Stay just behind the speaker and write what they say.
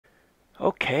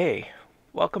Okay,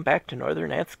 welcome back to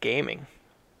NorthernANTs Gaming.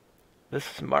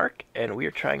 This is Mark, and we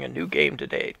are trying a new game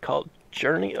today called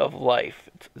Journey of Life.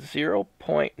 It's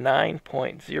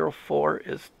 0.9.04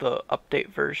 is the update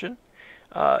version.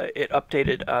 It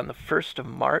updated on the 1st of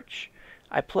March.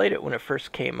 I played it when it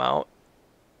first came out,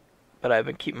 but I've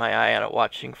been keeping my eye on it,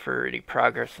 watching for any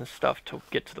progress and stuff to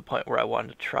get to the point where I wanted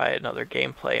to try another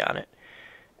gameplay on it.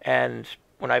 And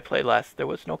when I played last, there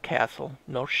was no castle,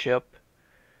 no ship,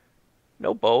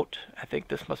 no boat. I think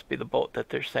this must be the boat that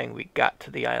they're saying we got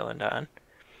to the island on.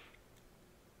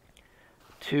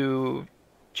 To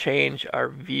change our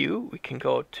view, we can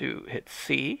go to hit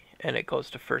C and it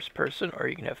goes to first person, or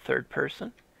you can have third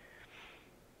person.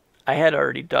 I had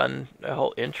already done a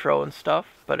whole intro and stuff,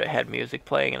 but it had music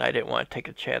playing and I didn't want to take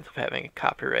a chance of having a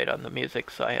copyright on the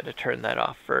music, so I had to turn that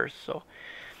off first. So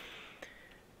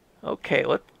okay,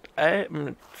 let's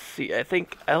see. I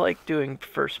think I like doing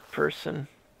first person.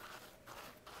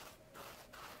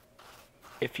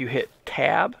 If you hit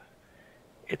tab,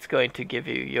 it's going to give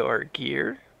you your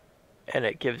gear, and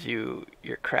it gives you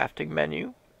your crafting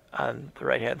menu on the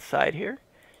right hand side here.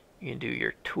 You can do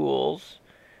your tools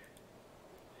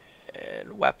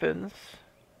and weapons,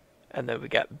 and then we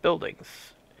got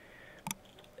buildings.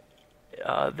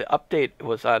 The update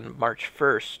was on March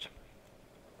 1st,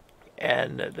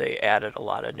 and they added a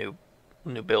lot of new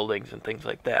buildings and things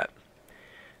like that.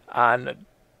 On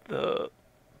the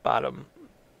bottom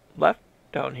left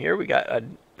down here, we got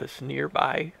this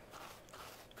nearby.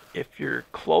 If you're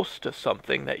close to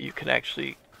something that you can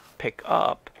actually pick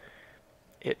up,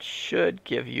 it should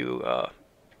give you a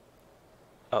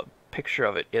picture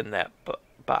of it in that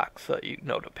box so that you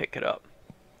know to pick it up.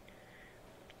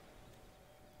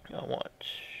 Hold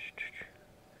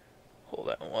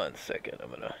on one second. I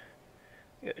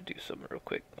gotta do something real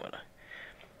quick.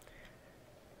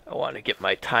 I want to get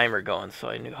my timer going so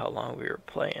I knew how long we were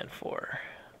playing for.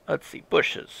 Let's see,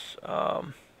 bushes.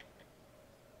 Okay,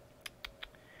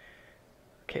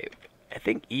 I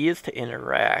think E is to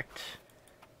interact.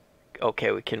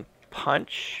 Okay, we can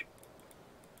punch.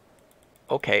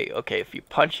 Okay, if you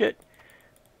punch it,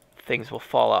 things will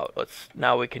fall out.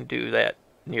 Now we can do that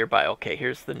nearby. Okay,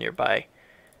 here's the nearby,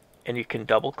 and you can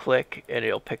double click and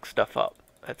it'll pick stuff up.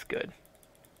 That's good.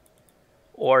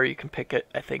 Or you can pick it,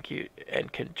 I think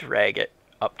and can drag it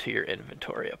up to your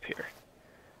inventory up here.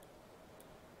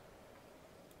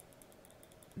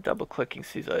 Double clicking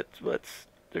sees there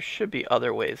should be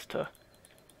other ways to.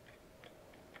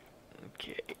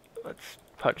 Okay, let's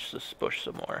punch this bush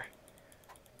some more.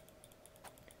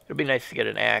 It'd be nice to get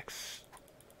an axe.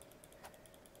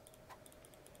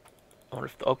 I wonder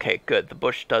if okay, good. The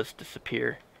bush does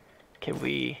disappear. Can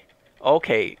we?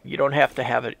 Okay, you don't have to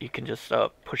have it. You can just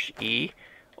push E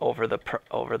over the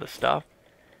stuff.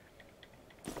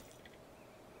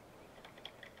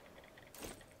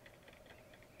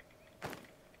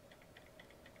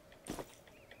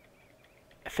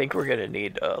 I think we're gonna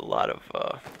need a lot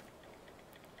of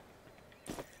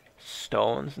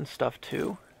stones and stuff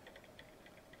too.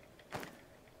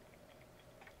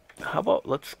 How about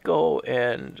let's go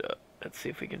and let's see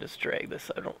if we can just drag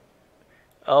this.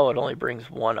 Oh, it only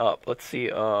brings one up. Let's see.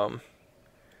 How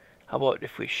about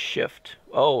if we shift?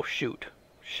 Oh shoot,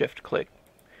 shift click.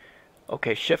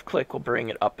 Okay, shift click will bring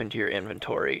it up into your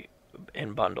inventory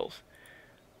in bundles.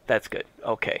 That's good.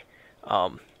 Okay.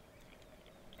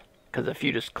 Because if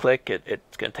you just click,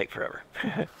 it's going to take forever.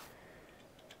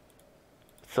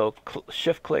 So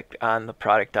shift click on the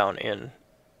product down in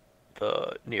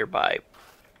the nearby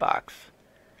box.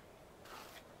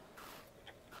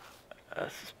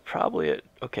 This is probably it.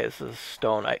 Okay, this is a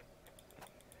stone.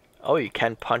 Oh, you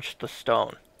can punch the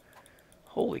stone.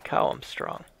 Holy cow, I'm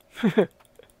strong.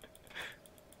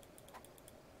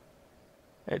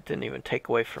 It didn't even take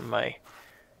away from my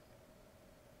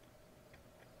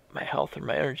health or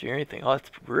my energy or anything. Oh,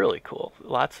 that's really cool.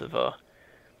 Lots of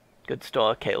good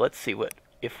stuff. Okay, let's see what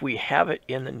if we have it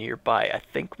in the nearby. I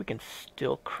think we can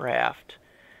still craft.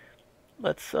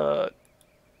 Let's wait.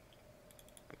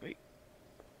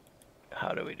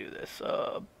 How do we do this?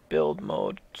 Build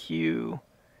mode, Q,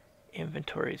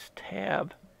 inventories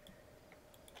tab.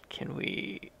 Can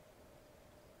we?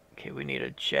 Okay, we need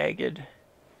a jagged.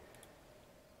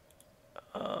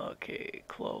 Okay,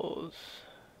 close.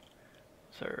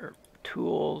 Our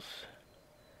tools.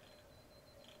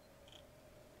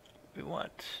 We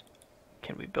want.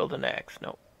 Can we build an axe?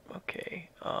 Nope. Okay.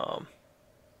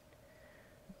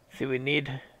 See, we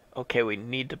need. Okay, we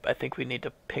need to. I think we need to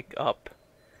pick up.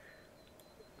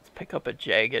 Let's pick up a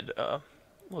jagged.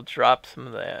 We'll drop some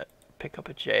of that. Pick up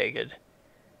a jagged.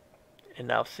 And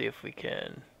now see if we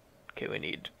can. Okay, we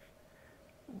need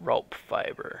rope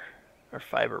fiber. Or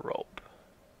fiber rope.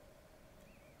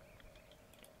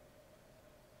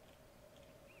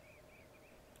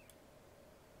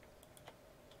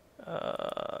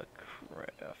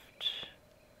 Craft.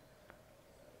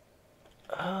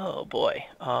 Oh boy.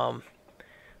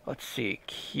 Let's see.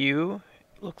 Q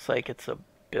looks like it's a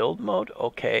build mode.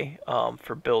 Okay.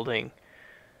 For building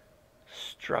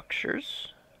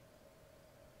structures.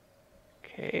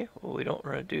 Okay. Well, we don't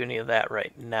want to do any of that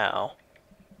right now.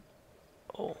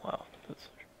 Oh wow, that's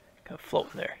kind of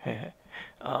floating there.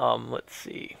 Let's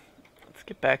see. Let's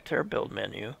get back to our build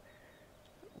menu.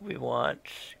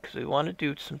 Because we want to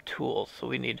do some tools, so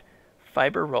we need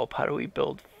fiber rope. How do we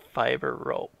build fiber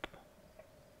rope?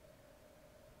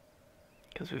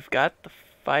 Because we've got the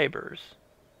fibers,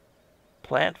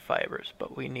 plant fibers,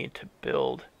 but we need to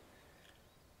build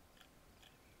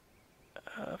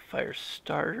fire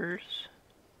starters.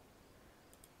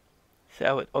 Is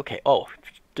that what? Okay. Oh,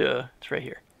 duh. It's right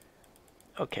here.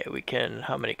 Okay, we can.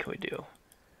 How many can we do?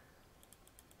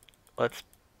 Let's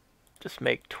just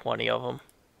make 20 of them.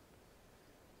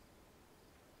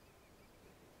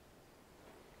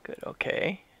 Good.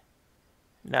 Okay.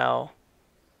 Now,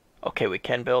 okay, we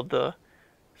can build the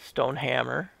stone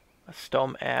hammer, a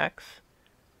stone axe,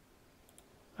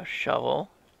 a shovel.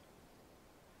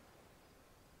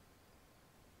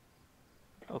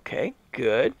 Okay,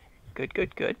 good. Good,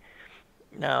 good, good.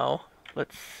 Now,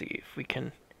 let's see if we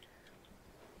can...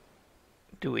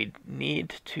 Do we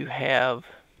need to have...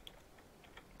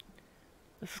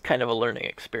 This is kind of a learning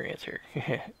experience here.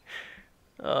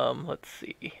 Let's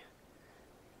see.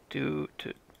 To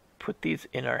put these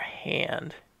in our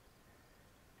hand,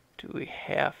 do we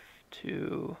have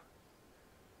to...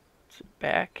 It's a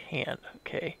backhand,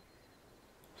 okay.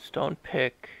 Stone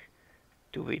pick,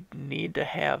 do we need to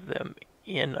have them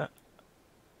in our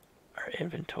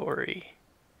inventory?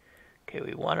 Okay,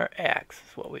 we want our axe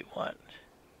is what we want.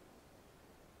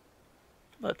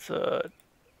 Let's no,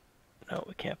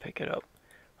 we can't pick it up.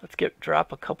 Let's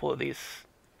drop a couple of these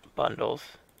bundles,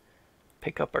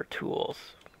 pick up our tools,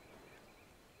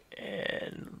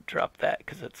 and drop that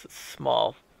because it's a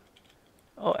small.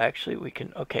 Oh, actually we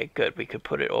can, okay, good, we could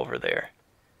put it over there.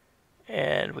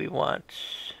 And we want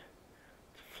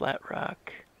flat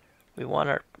rock. We want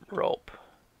our rope.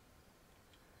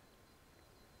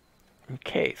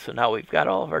 Okay, so now we've got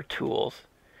all of our tools.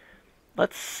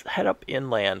 Let's head up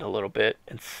inland a little bit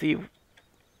and see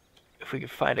if we can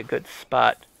find a good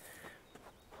spot.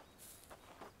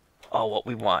 Oh, what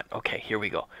we want. Okay, here we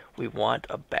go. We want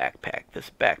a backpack,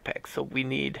 this backpack. So we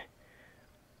need...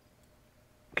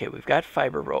 Okay, we've got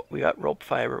fiber rope, we got rope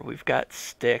fiber, we've got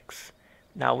sticks.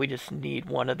 Now we just need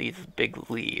one of these big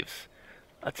leaves.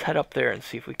 Let's head up there and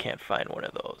see if we can't find one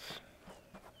of those.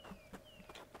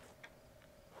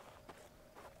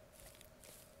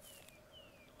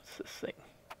 What's this thing?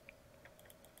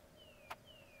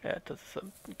 Yeah, it does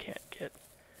something you can't get.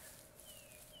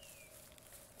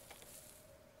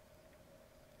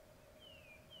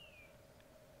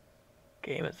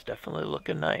 Game is definitely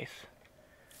looking nice.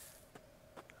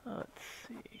 Let's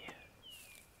see.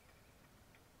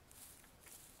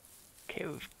 Okay,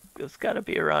 it's got to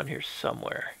be around here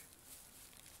somewhere.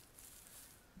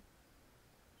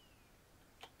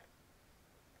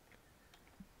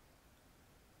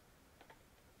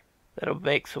 That'll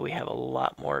make so we have a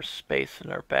lot more space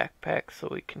in our backpack so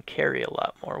we can carry a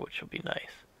lot more, which will be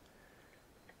nice.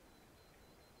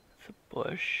 It's a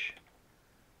bush.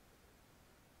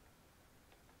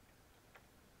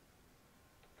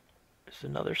 There's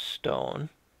another stone.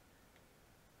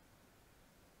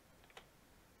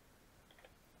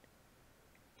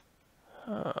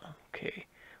 Okay.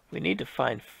 We need to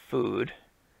find food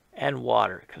and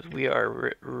water because we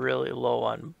are really low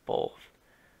on both.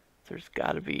 There's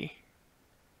got to be...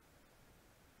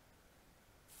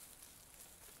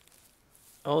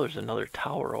 Oh, there's another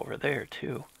tower over there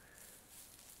too.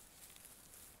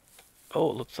 Oh,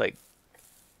 it looks like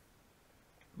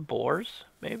boars,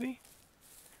 maybe?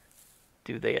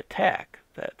 Do they attack?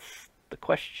 That's the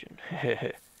question.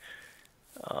 We've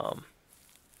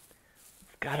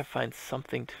got to find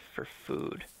something for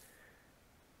food.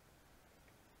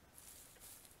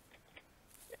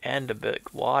 And a bit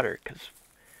of water, because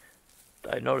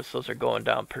I noticed those are going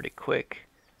down pretty quick.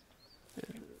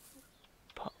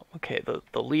 Okay,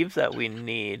 the leaves that we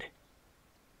need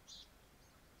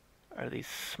are these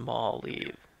small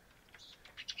leaves.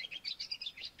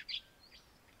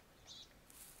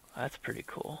 That's pretty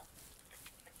cool.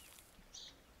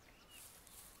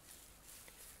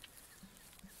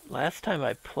 Last time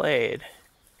I played,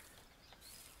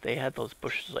 they had those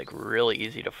bushes like really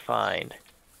easy to find.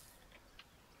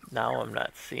 Now I'm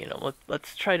not seeing them.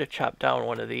 Let's try to chop down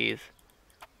one of these.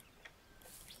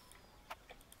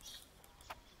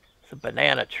 It's a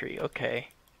banana tree, okay.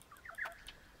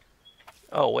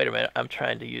 Oh, wait a minute, I'm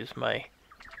trying to use my...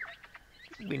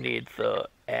 We need the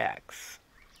axe.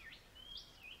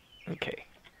 Okay,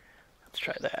 let's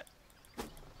try that.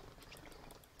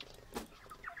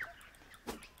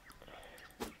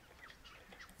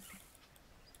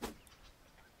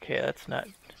 Okay, that's not...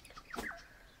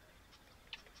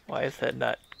 Why is that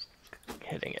not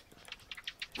hitting it?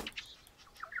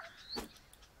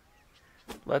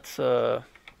 Let's,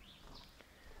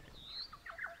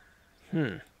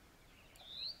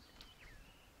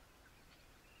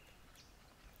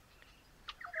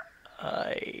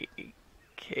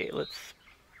 Okay, let's...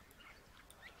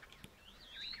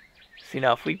 See,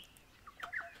 now if we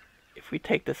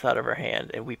take this out of our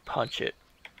hand and we punch it,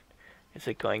 is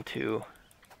it going to...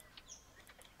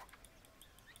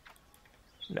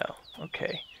 No,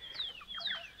 okay.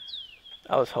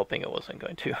 I was hoping it wasn't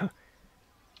going to.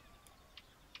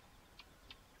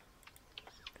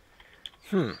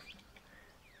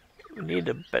 We need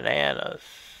the bananas.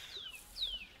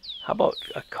 How about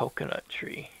a coconut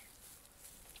tree?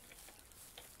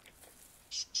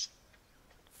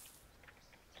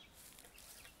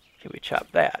 Can we chop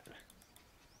that?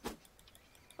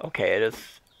 Okay,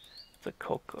 it's a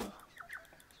cocoa.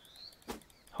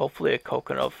 Hopefully a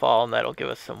coconut will fall and that'll give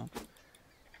us some...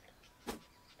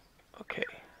 Okay,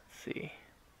 let's see.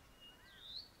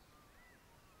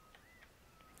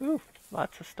 Ooh,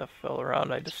 lots of stuff fell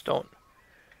around, I just don't...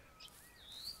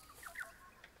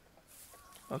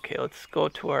 Okay, let's go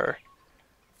to our...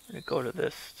 I'm gonna go to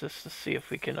this just to see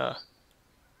if we can,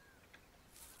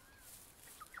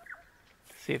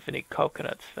 see if any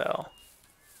coconuts fell.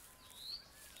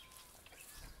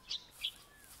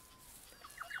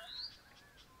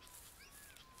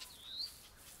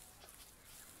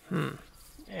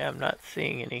 Yeah, I'm not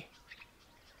seeing any.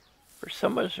 For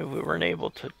some reason, we weren't able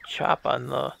to chop on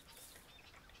the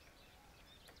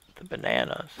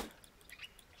bananas.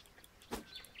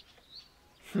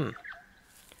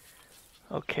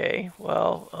 Okay,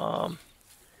 well,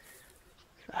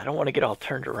 I don't want to get all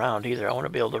turned around either. I want to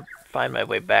be able to find my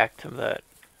way back to the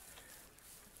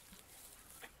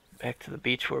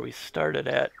beach where we started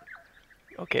at.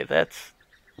 Okay,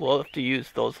 we'll have to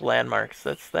use those landmarks.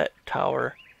 That's that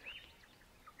tower.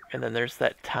 And then there's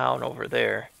that town over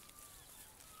there.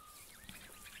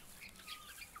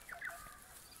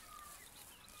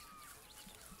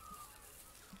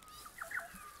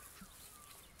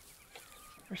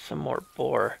 There's some more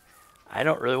boar. I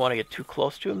don't really want to get too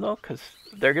close to them though, because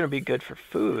they're going to be good for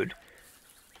food.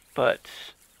 But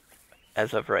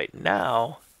as of right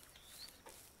now,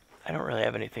 I don't really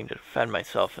have anything to defend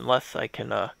myself unless I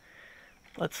can,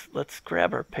 let's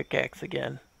grab our pickaxe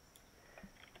again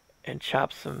and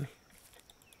chop some.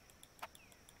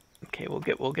 Okay,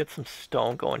 we'll get some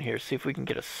stone going here. See if we can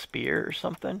get a spear or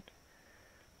something.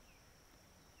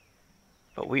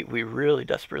 But we really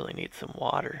desperately need some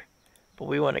water. But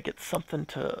we want to get something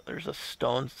to... There's a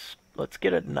stone... Let's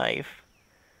get a knife.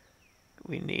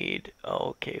 We need... Oh,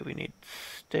 okay, we need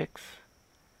sticks.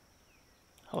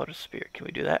 How about a spear? Can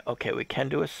we do that? Okay, we can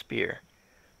do a spear.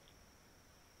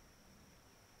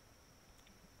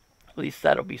 At least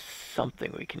that'll be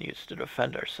something we can use to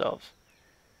defend ourselves.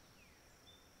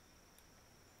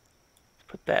 Let's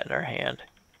put that in our hand.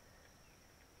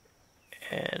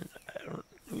 And I don't...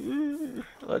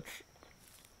 Let's...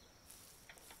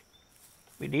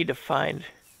 We need to find...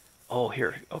 Oh,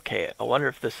 here. Okay, I wonder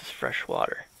if this is fresh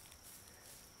water.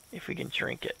 If we can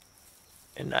drink it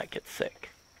and not get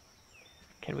sick.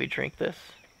 Can we drink this?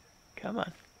 Come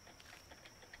on.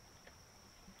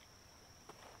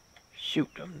 Shoot,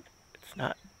 it's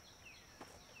not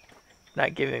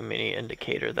giving me any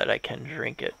indicator that I can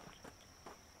drink it.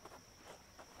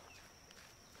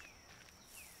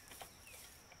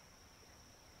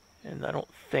 And I don't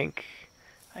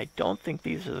think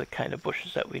these are the kind of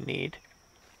bushes that we need.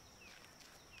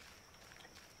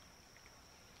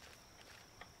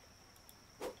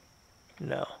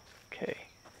 No. Okay.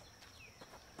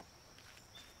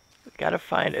 We gotta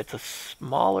find... It's a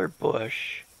smaller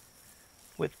bush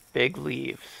with big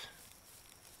leaves.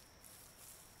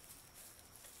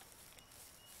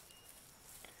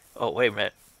 Oh, wait a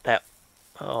minute.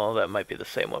 Oh, that might be the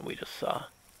same one we just saw.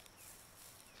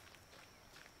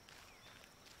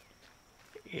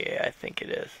 Yeah, I think it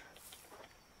is.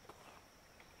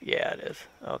 Yeah, it is.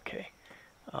 Okay.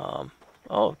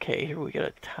 Okay, here we got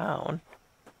a town.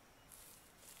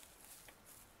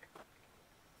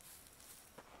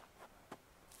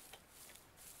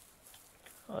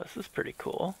 Oh, this is pretty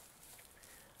cool.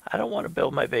 I don't want to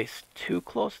build my base too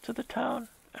close to the town.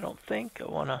 I don't think.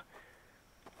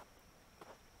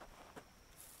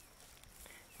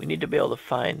 we need to be able to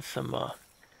find some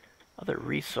other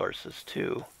resources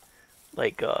too,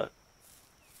 like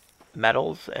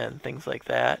metals and things like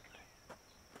that.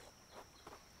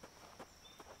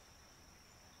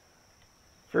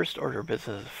 First order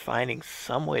business is finding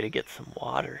some way to get some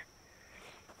water.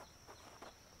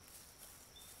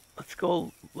 Let's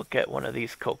go look at one of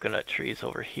these coconut trees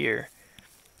over here.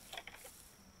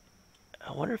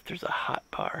 I wonder if there's a hot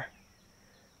bar.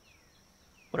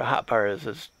 What a hot bar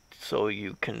is so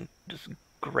you can just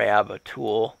grab a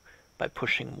tool by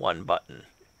pushing one button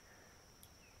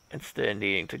instead of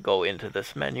needing to go into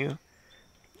this menu.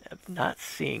 I'm not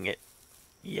seeing it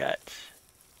yet.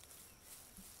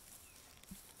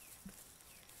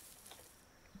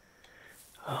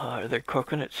 Are there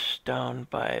coconuts down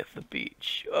by the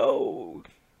beach? Oh,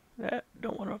 that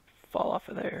don't want to fall off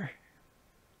of there.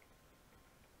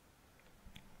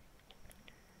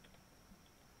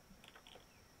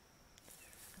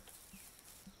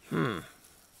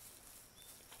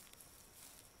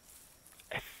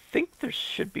 I think there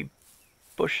should be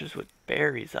bushes with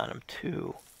berries on them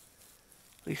too.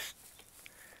 At least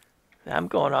I'm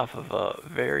going off of a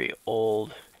very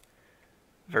old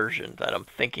version that I'm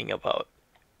thinking about,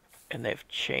 and they've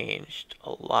changed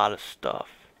a lot of stuff.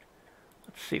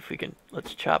 Let's see if we can,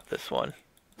 let's chop this one.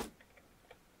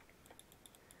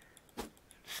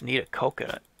 Just need a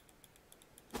coconut.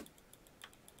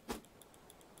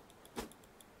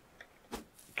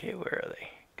 Okay, where are they?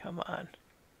 Come on.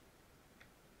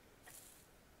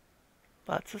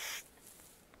 Lots of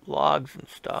logs and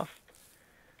stuff.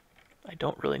 I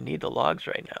don't really need the logs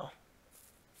right now.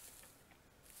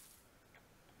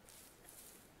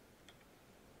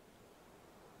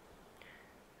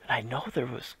 And I know there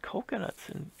was coconuts,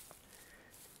 and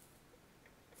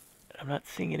I'm not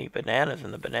seeing any bananas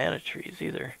in the banana trees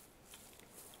either.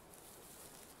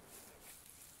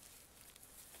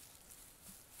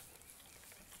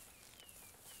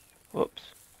 Whoops.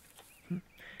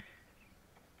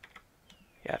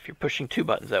 Yeah, if you're pushing two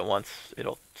buttons at once,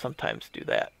 it'll sometimes do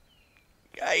that.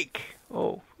 Yike!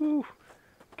 Oh, whew.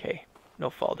 Okay, no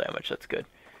fall damage, that's good.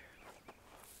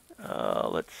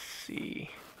 Let's see.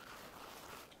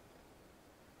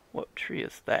 What tree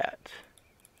is that?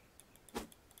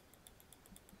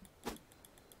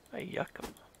 A yucca.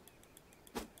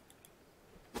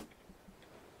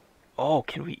 Oh,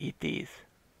 can we eat these?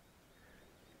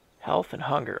 Health and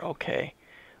hunger, okay.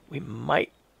 We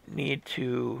might need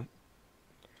to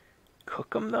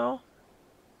cook them though.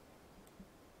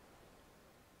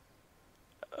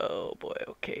 Oh boy,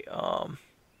 okay.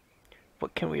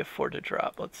 What can we afford to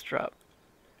drop? Let's drop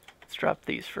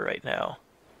these for right now.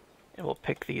 And we'll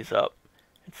pick these up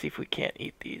and see if we can't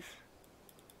eat these.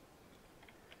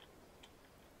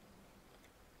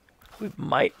 We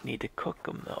might need to cook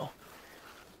them though.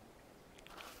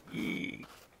 We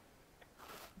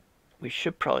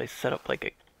should probably set up like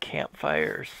a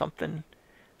campfire or something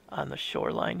on the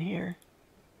shoreline here.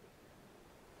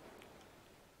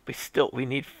 We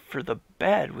need, for the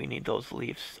bed, we need those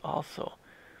leaves also.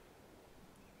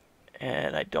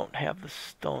 And I don't have the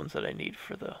stones that I need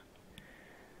for the...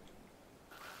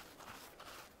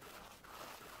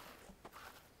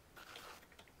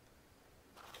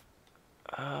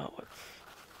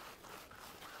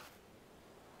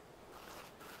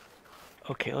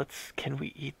 Okay, can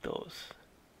we eat those?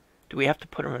 Do we have to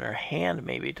put them in our hand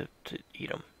maybe to eat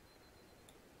them?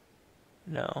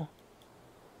 No.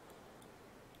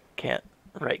 Can't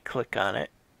right click on it.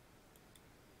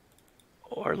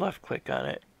 Or left click on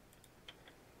it.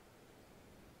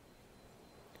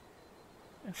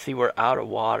 And see, we're out of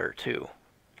water too.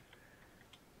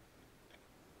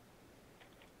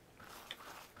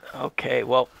 Okay,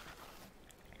 well,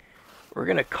 we're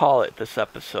gonna call it this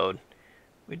episode.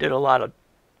 We did a lot of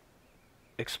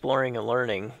exploring and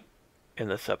learning in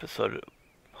this episode.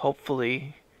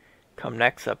 Hopefully, come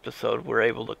next episode, we're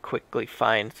able to quickly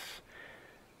find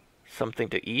something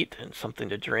to eat and something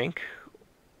to drink,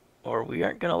 or we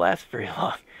aren't going to last very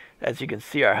long. As you can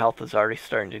see, our health is already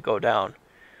starting to go down.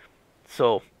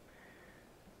 So,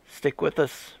 stick with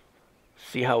us,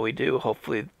 see how we do.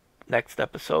 Hopefully, next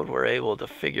episode, we're able to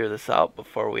figure this out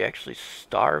before we actually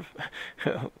starve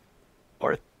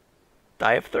or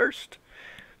die of thirst.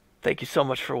 Thank you so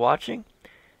much for watching,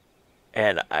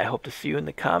 and I hope to see you in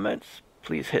the comments.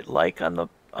 Please hit like on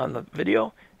the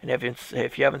video, and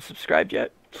if you haven't subscribed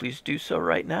yet, please do so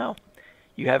right now.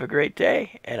 You have a great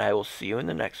day, and I will see you in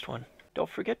the next one. Don't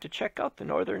forget to check out the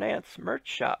Northern Ants merch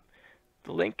shop.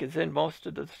 The link is in most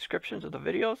of the descriptions of the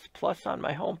videos, plus on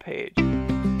my homepage.